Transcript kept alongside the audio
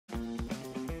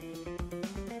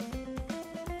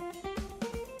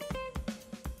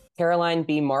Caroline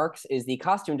B. Marx is the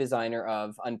costume designer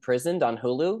of UnPrisoned on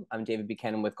Hulu. I'm David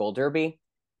Buchanan with Gold Derby.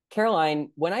 Caroline,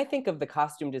 when I think of the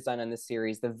costume design on this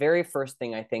series, the very first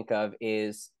thing I think of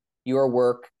is your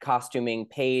work costuming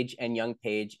Paige and young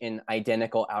Paige in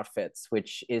identical outfits,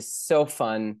 which is so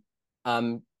fun.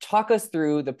 Talk us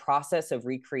through the process of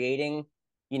recreating,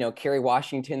 Kerry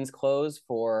Washington's clothes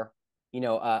for,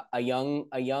 a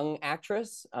young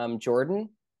actress,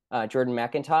 Jordan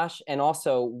McIntosh, and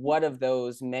also what of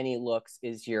those many looks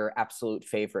is your absolute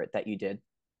favorite that you did?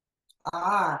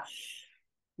 Ah,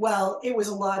 well, it was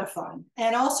a lot of fun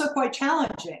and also quite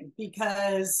challenging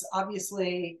because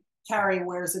obviously Carrie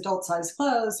wears adult size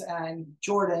clothes and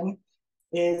Jordan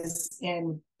is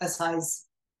in a size,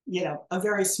 a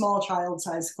very small child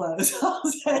size clothes, I'll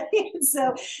say.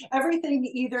 So everything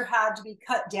either had to be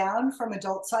cut down from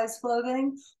adult size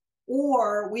clothing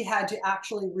or we had to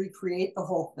actually recreate the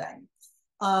whole thing.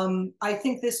 I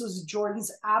think this was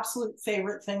Jordan's absolute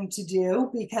favorite thing to do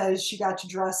because she got to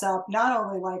dress up not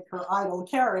only like her idol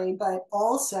Carrie, but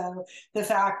also the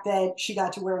fact that she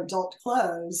got to wear adult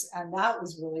clothes, and that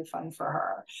was really fun for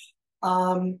her.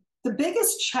 The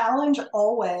biggest challenge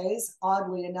always,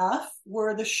 oddly enough,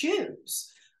 were the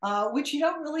shoes, which you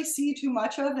don't really see too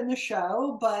much of in the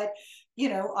show, but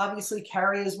obviously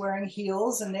Carrie is wearing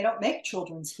heels and they don't make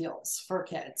children's heels for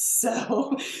kids.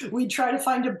 So we try to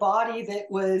find a body that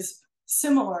was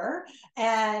similar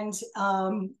and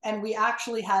we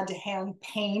actually had to hand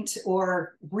paint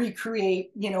or recreate,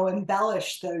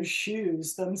 embellish those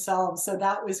shoes themselves. So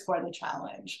that was quite a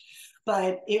challenge.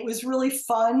 But it was really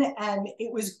fun and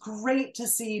it was great to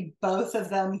see both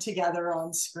of them together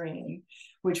on screen,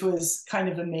 which was kind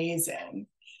of amazing.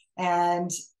 And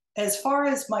as far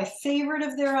as my favorite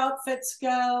of their outfits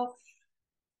go,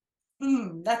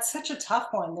 that's such a tough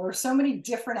one. There were so many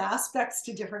different aspects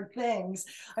to different things.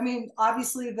 I mean,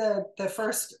 obviously, the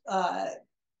first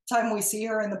time we see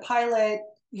her in the pilot,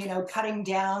 cutting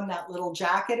down that little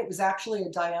jacket, it was actually a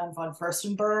Diane von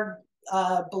Furstenberg,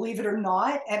 believe it or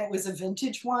not, and it was a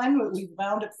vintage one. We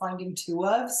wound up finding two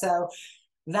of, so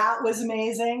that was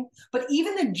amazing. But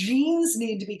even the jeans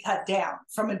need to be cut down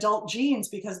from adult jeans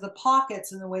because of the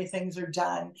pockets and the way things are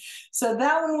done. So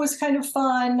that one was kind of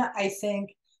fun. I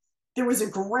think there was a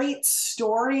great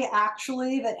story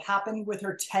actually that happened with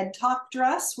her TED Talk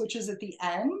dress, which is at the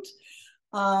end.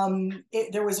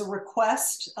 There was a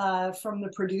request from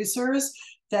the producers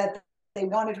that they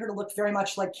wanted her to look very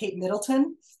much like Kate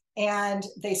Middleton. And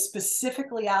they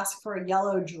specifically asked for a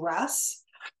yellow dress.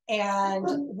 And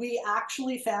we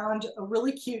actually found a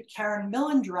really cute Karen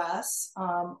Millen dress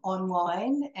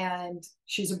online, and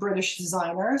she's a British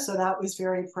designer, so that was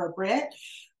very appropriate.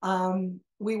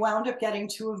 We wound up getting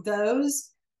two of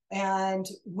those, and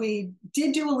we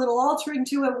did do a little altering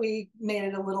to it. We made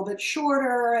it a little bit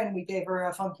shorter, and we gave her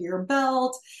a funkier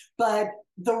belt. But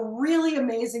the really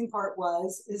amazing part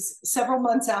is several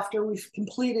months after we've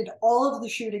completed all of the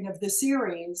shooting of the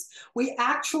series, we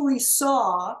actually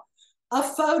saw a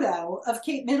photo of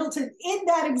Kate Middleton in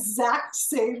that exact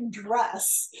same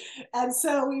dress. And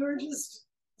so we were just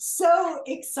so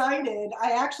excited.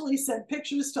 I actually sent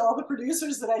pictures to all the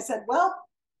producers that I said, well,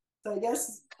 I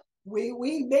guess we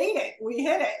made it. We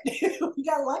hit it. We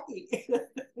got lucky.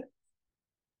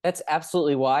 That's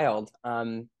absolutely wild.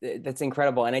 That's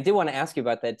incredible. And I did want to ask you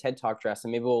about that TED Talk dress,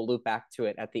 and maybe we'll loop back to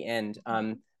it at the end.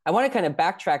 I want to kind of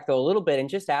backtrack though a little bit and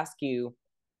just ask you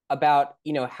about,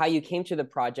 how you came to the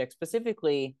project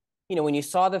specifically, when you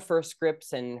saw the first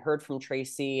scripts and heard from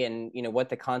Tracy and, what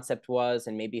the concept was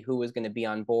and maybe who was going to be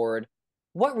on board.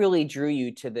 What really drew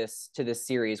you to this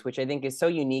series, which I think is so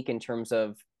unique in terms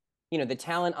of, the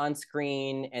talent on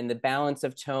screen and the balance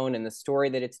of tone and the story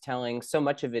that it's telling. So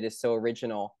much of it is so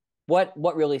original. What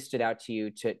really stood out to you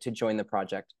to join the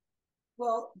project?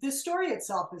 Well, the story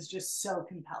itself is just so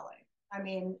compelling. I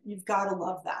mean, you've got to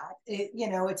love that.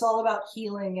 It's all about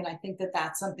healing, and I think that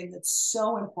that's something that's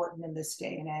so important in this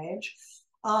day and age.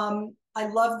 I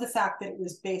love the fact that it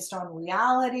was based on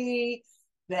reality,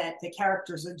 that the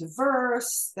characters are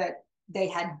diverse, that they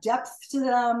had depth to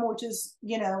them, which is,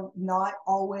 not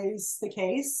always the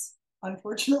case,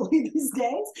 unfortunately, these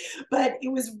days. But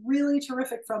it was really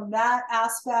terrific from that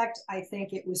aspect. I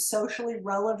think it was socially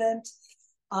relevant.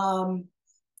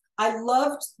 I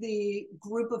loved the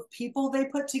group of people they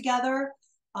put together.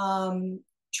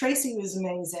 Tracy was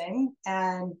amazing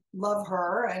and love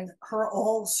her, and her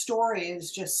whole story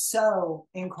is just so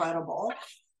incredible.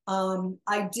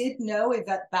 I did know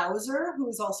Yvette Bowser, who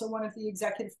is also one of the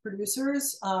executive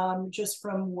producers, just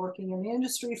from working in the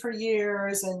industry for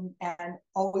years and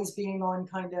always being on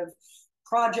kind of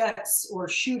projects or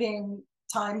shooting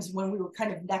times when we were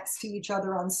kind of next to each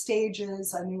other on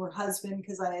stages. I knew her husband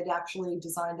because I had actually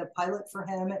designed a pilot for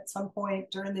him at some point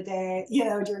during the day,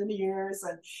 during the years.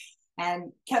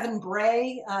 And Kevin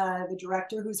Bray, the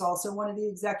director, who's also one of the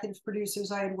executive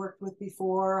producers I had worked with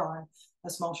before on a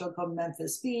small show called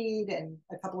Memphis Beat and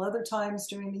a couple other times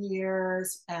during the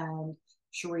years. And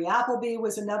Cherie Appleby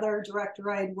was another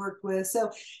director I had worked with.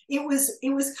 So it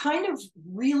was kind of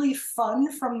really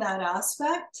fun from that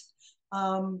aspect.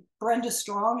 Brenda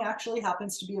Strong actually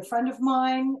happens to be a friend of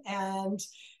mine, and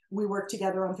we worked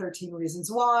together on 13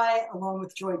 Reasons Why, along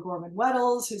with Joy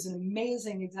Gorman-Weddles, who's an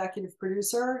amazing executive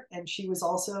producer, and she was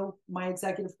also my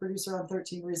executive producer on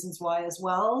 13 Reasons Why as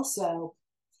well. So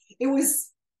it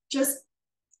was just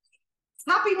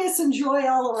happiness and joy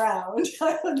all around.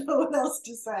 I don't know what else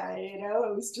to say.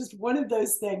 It was just one of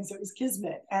those things. It was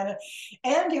kismet, and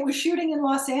it was shooting in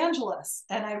Los Angeles,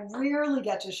 and I rarely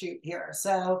get to shoot here,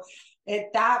 so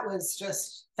that was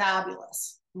just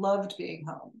fabulous. Loved being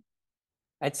home.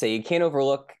 I'd say you can't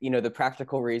overlook, the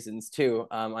practical reasons too,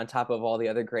 on top of all the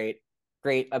other great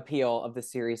appeal of the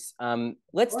series.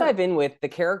 Let's dive in with the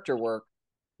character work.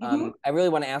 I really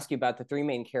want to ask you about the three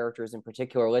main characters in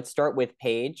particular. Let's start with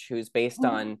Paige, who's based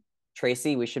on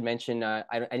Tracy. We should mention, I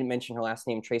didn't mention her last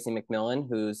name, Tracy McMillan,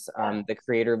 who's the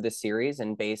creator of the series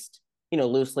and based,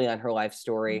 loosely on her life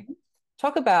story.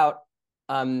 Talk about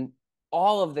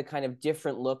all of the kind of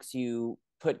different looks you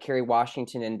put Kerry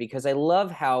Washington in, because I love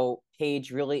how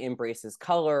Paige really embraces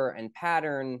color and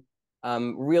pattern,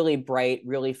 really bright,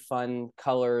 really fun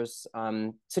colors.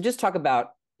 So just talk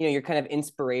about, your kind of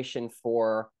inspiration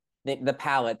for the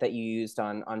palette that you used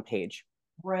on Paige.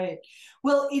 Right.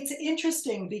 Well, it's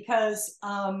interesting because,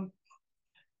 comedy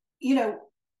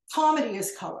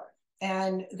is color.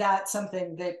 And that's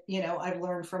something that, I've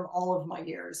learned from all of my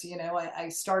years. I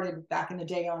started back in the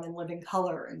day on In Living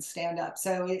Color and stand up.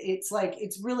 So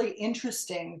it's really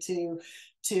interesting to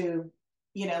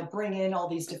bring in all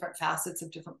these different facets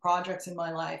of different projects in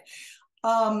my life.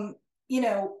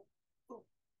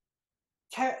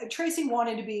 Tracy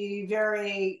wanted to be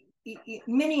very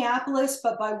Minneapolis,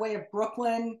 but by way of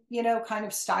Brooklyn, kind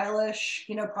of stylish,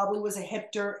 probably was a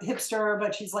hipster,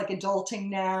 but she's like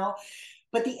adulting now.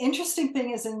 But the interesting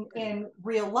thing is in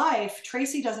real life,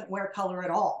 Tracy doesn't wear color at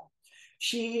all.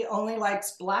 She only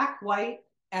likes black, white,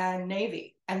 and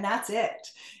navy, and that's it.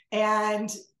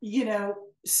 And,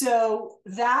 so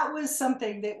that was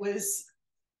something that was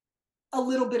a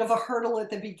little bit of a hurdle at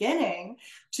the beginning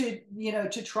to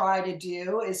try to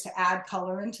do, is to add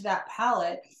color into that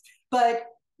palette. But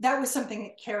that was something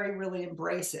that Kerry really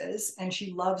embraces, and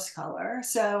she loves color.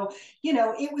 So,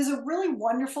 it was a really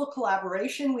wonderful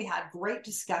collaboration. We had great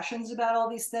discussions about all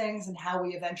these things and how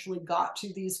we eventually got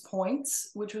to these points,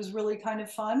 which was really kind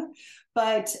of fun.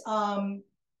 But,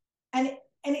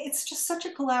 and it's just such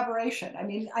a collaboration. I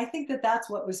mean, I think that that's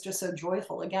what was just so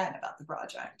joyful, again, about the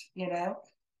project,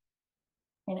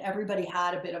 and everybody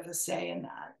had a bit of a say in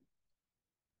that.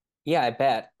 Yeah, I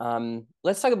bet.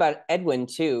 Let's talk about Edwin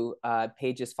too,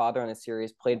 Paige's father on the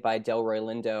series, played by Delroy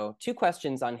Lindo. Two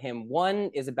questions on him.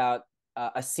 One is about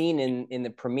a scene in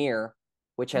the premiere,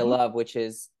 which I love, which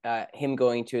is him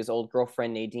going to his old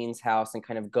girlfriend Nadine's house and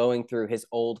kind of going through his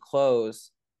old clothes,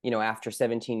 after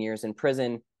 17 years in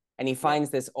prison. And he finds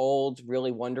this old,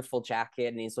 really wonderful jacket,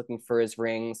 and he's looking for his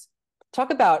rings.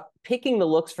 Talk about picking the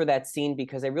looks for that scene,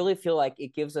 because I really feel like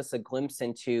it gives us a glimpse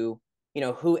into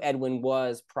who Edwin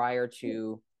was prior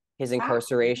to his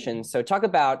incarceration. So talk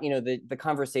about, the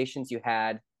conversations you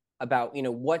had about,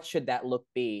 what should that look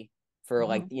be for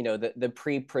the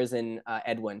pre-prison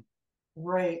Edwin.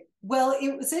 Right. Well,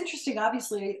 it was interesting.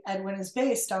 Obviously, Edwin is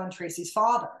based on Tracy's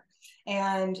father,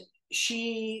 and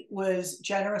she was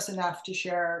generous enough to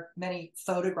share many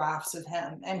photographs of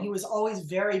him. And he was always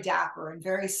very dapper and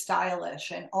very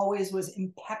stylish, and always was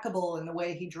impeccable in the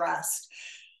way he dressed.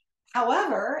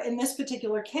 However, in this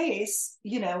particular case,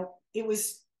 it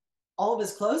was, all of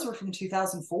his clothes were from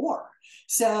 2004.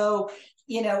 So,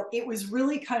 it was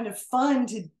really kind of fun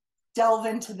to delve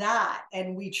into that.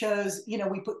 And we chose,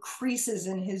 we put creases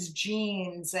in his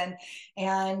jeans,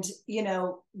 and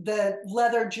the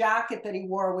leather jacket that he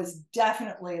wore was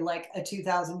definitely like a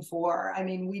 2004. I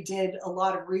mean, we did a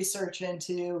lot of research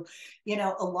into,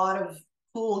 a lot of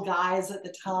cool guys at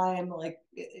the time. Like,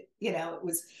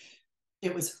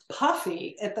 it was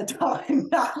puffy at the time,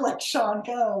 not like Sean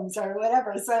Combs or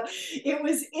whatever. So it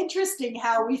was interesting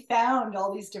how we found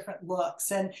all these different looks.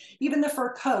 And even the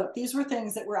fur coat, these were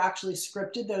things that were actually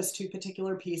scripted, those two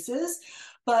particular pieces.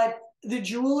 But the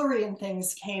jewelry and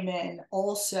things came in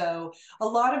also. A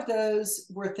lot of those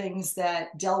were things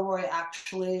that Delroy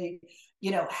actually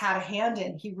had a hand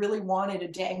in. He really wanted a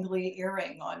dangly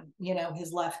earring on,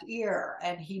 his left ear.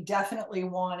 And he definitely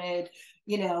wanted,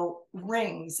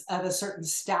 rings of a certain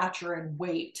stature and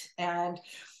weight. And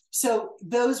so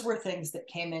those were things that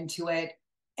came into it.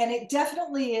 And it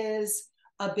definitely is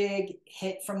a big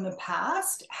hit from the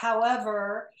past.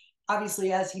 However,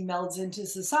 obviously, as he melds into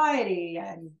society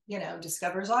and,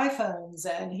 discovers iPhones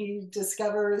and he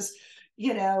discovers,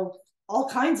 all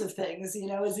kinds of things,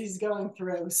 as he's going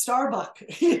through Starbucks,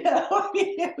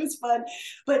 it was fun.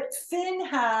 But Finn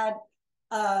had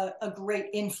a great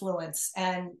influence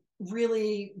and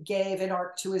really gave an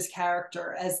arc to his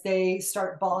character as they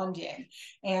start bonding.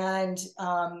 And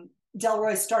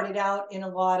Delroy started out in a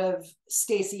lot of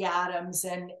Stacey Adams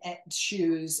and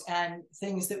shoes and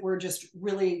things that were just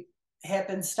really hip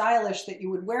and stylish that you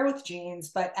would wear with jeans.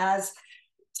 But as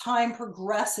time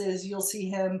progresses, you'll see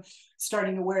him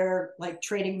starting to wear, like,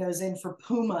 trading those in for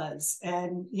Pumas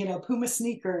and, Puma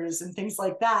sneakers and things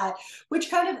like that,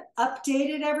 which kind of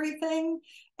updated everything.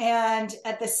 And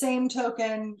at the same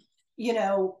token,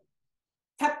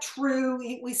 kept true.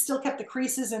 We still kept the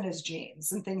creases in his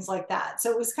jeans and things like that.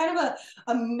 So it was kind of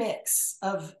a mix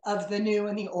of the new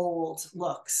and the old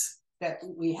looks that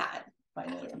we had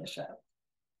finally in the show.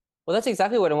 Well, that's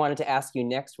exactly what I wanted to ask you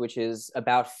next, which is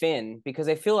about Finn, because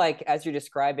I feel like as you're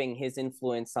describing his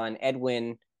influence on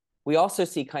Edwin, we also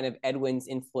see kind of Edwin's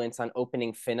influence on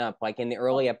opening Finn up. Like in the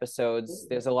early episodes,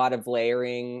 there's a lot of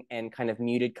layering and kind of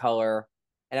muted color.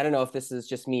 And I don't know if this is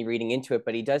just me reading into it,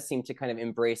 but he does seem to kind of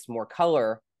embrace more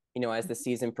color, as the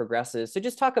season progresses. So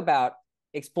just talk about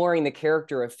exploring the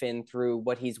character of Finn through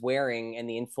what he's wearing and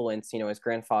the influence, his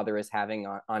grandfather is having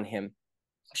on him.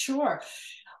 Sure.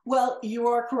 Well, you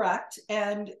are correct.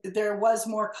 And there was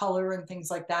more color and things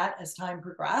like that as time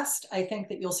progressed. I think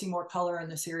that you'll see more color in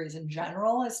the series in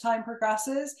general as time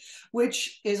progresses,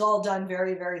 which is all done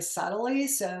very, very subtly.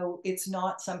 So it's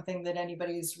not something that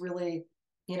anybody's really,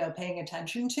 paying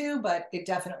attention to, but it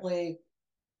definitely,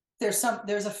 there's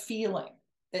a feeling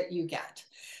that you get.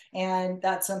 And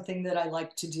that's something that I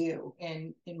like to do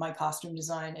in my costume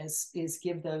design is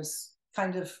give those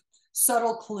kind of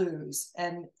subtle clues.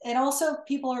 And also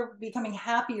people are becoming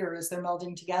happier as they're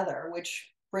melding together,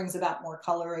 which brings about more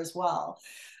color as well.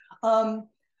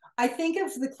 I think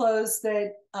of the clothes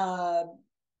that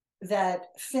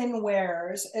Finn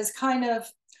wears as kind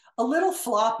of a little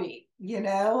floppy,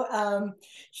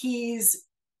 he's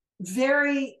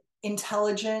very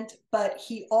intelligent, but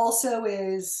he also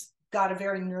is got a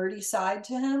very nerdy side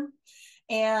to him.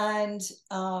 And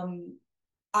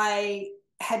I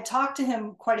had talked to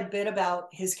him quite a bit about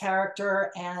his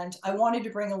character, and I wanted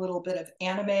to bring a little bit of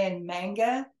anime and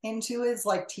manga into his,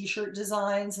 like, t-shirt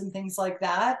designs and things like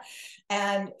that.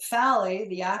 And Fally,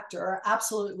 the actor,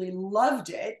 absolutely loved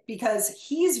it because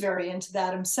he's very into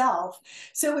that himself.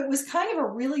 So it was kind of a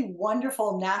really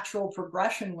wonderful natural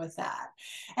progression with that.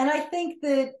 And I think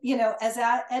that, as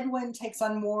Edwin takes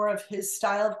on more of his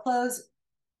style of clothes,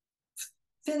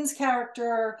 Finn's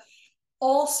character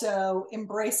also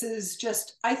embraces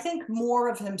just, I think, more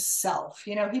of himself.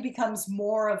 He becomes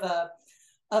more of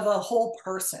a whole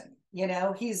person.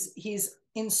 He's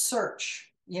in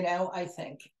search, I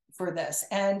think, for this.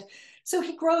 And so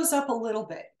he grows up a little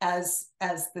bit as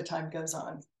the time goes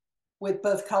on with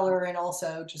both color and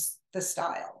also just the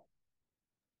style.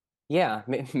 Yeah,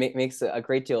 makes a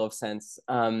great deal of sense.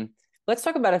 Let's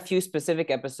talk about a few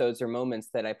specific episodes or moments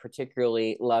that I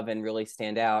particularly love and really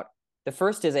stand out. The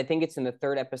first is, I think it's in the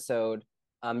third episode.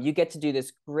 You get to do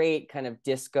this great kind of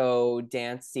disco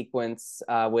dance sequence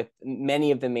with many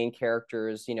of the main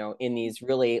characters, in these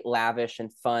really lavish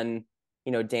and fun,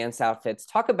 dance outfits.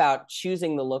 Talk about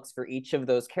choosing the looks for each of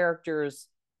those characters,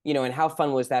 and how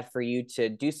fun was that for you to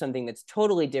do something that's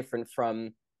totally different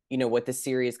from, what the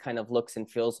series kind of looks and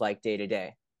feels like day to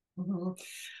day. Mm-hmm.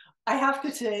 I have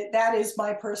to say that is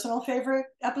my personal favorite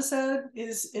episode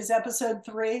is episode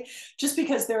 3, just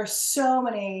because there are so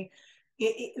many.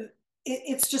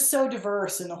 It's just so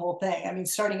diverse in the whole thing. I mean,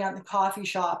 starting out in the coffee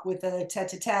shop with a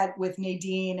tete-a-tete with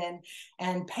Nadine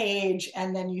and Paige,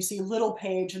 and then you see little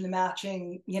Paige in the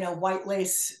matching, white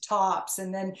lace tops,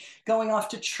 and then going off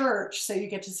to church, so you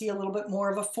get to see a little bit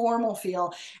more of a formal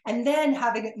feel, and then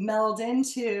having it meld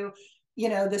into,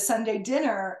 the Sunday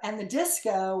dinner and the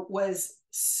disco was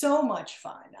so much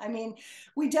fun. I mean,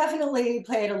 we definitely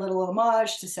played a little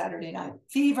homage to Saturday Night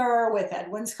Fever with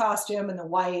Edwin's costume and the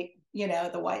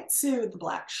white suit, the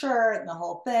black shirt, and the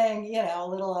whole thing, a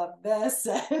little of this.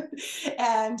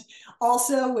 And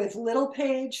also with little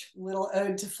Paige, little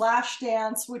ode to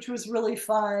Flashdance, which was really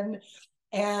fun.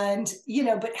 And,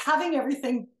 but having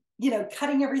everything,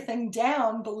 cutting everything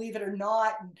down, believe it or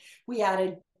not, we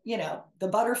added the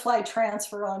butterfly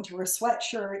transfer onto her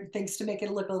sweatshirt, things to make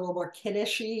it look a little more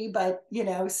kiddishy, but,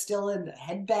 still in the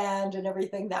headband and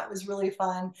everything. That was really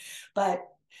fun. But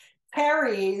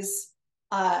Carrie's,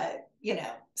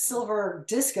 silver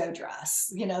disco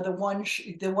dress,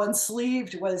 the one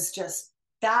sleeved was just,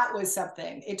 that was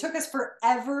something. It took us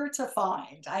forever to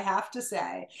find, I have to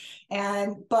say.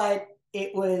 But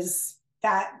it was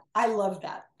that, I love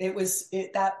that.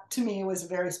 That to me was a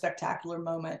very spectacular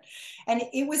moment. And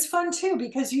it was fun too,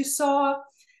 because you saw,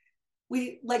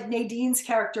 like Nadine's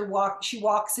character she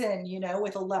walks in,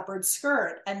 with a leopard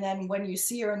skirt. And then when you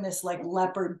see her in this like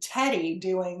leopard teddy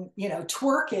doing,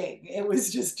 twerking, it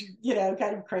was just,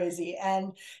 kind of crazy.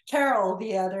 And Carol,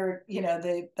 the other,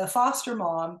 the foster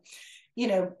mom,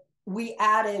 we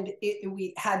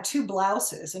had two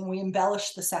blouses, and we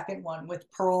embellished the second one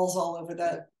with pearls all over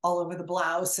the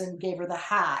blouse, and gave her the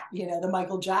hat, the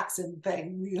Michael Jackson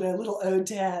thing, little ode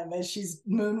to him as she's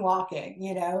moonwalking,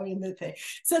 in the thing.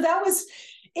 So that was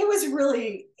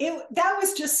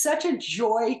just such a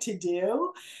joy to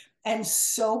do, and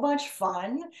so much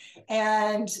fun.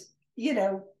 And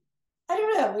I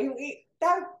don't know,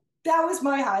 that was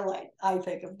my highlight, I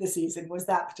think, of the season, was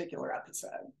that particular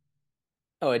episode.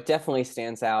 Oh, it definitely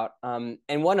stands out. And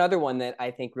one other one that I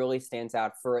think really stands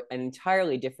out for an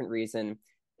entirely different reason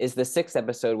is the sixth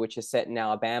episode, which is set in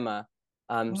Alabama.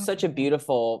 Such a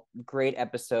beautiful, great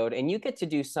episode. And you get to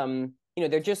do some,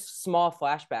 they're just small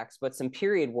flashbacks, but some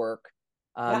period work,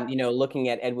 looking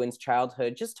at Edwin's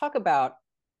childhood. Just talk about,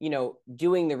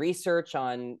 doing the research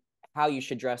on how you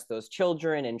should dress those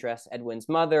children and dress Edwin's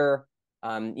mother.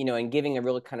 And giving a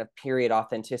real kind of period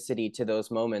authenticity to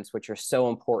those moments, which are so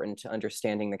important to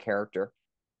understanding the character.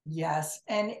 Yes.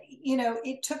 And,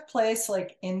 it took place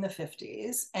like in the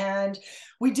 50s, and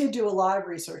we did do a lot of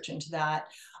research into that.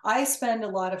 I spend a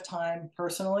lot of time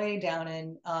personally down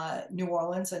in New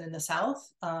Orleans and in the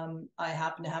South. I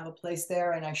happen to have a place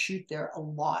there, and I shoot there a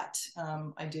lot.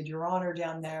 I did Your Honor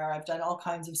down there. I've done all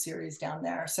kinds of series down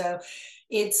there. So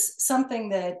it's something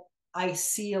that I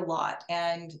see a lot.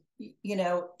 And,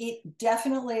 it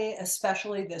definitely,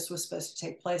 especially this was supposed to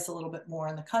take place a little bit more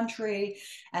in the country.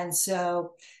 And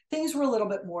so things were a little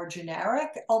bit more generic,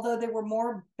 although they were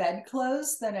more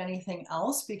bedclothes than anything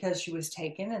else, because she was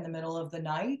taken in the middle of the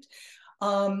night.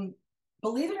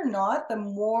 Believe it or not,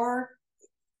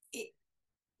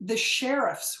 the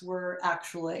sheriffs were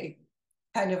actually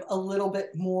kind of a little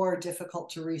bit more difficult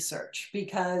to research,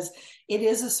 because it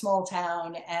is a small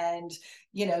town, and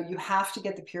you have to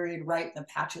get the period right and the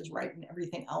patches right and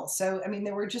everything else. So I mean,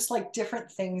 there were just like different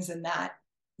things in that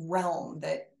realm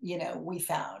that we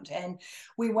found, and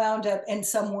we wound up, and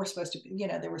some were supposed to be,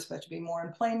 they were supposed to be more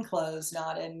in plain clothes,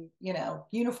 not in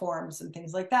uniforms and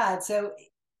things like that. So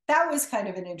that was kind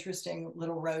of an interesting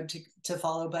little road to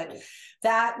follow, but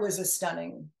that was a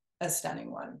stunning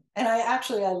one. And I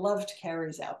loved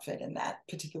Carrie's outfit in that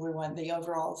particular one, the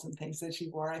overalls and things that she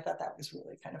wore. I thought that was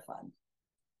really kind of fun.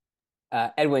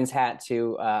 Edwin's hat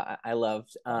too, I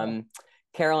loved.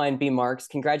 Caroline B. Marx,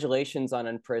 congratulations on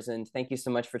Unprisoned. Thank you so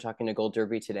much for talking to Gold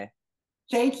Derby today.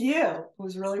 Thank you. It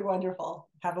was really wonderful.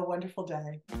 Have a wonderful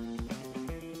day.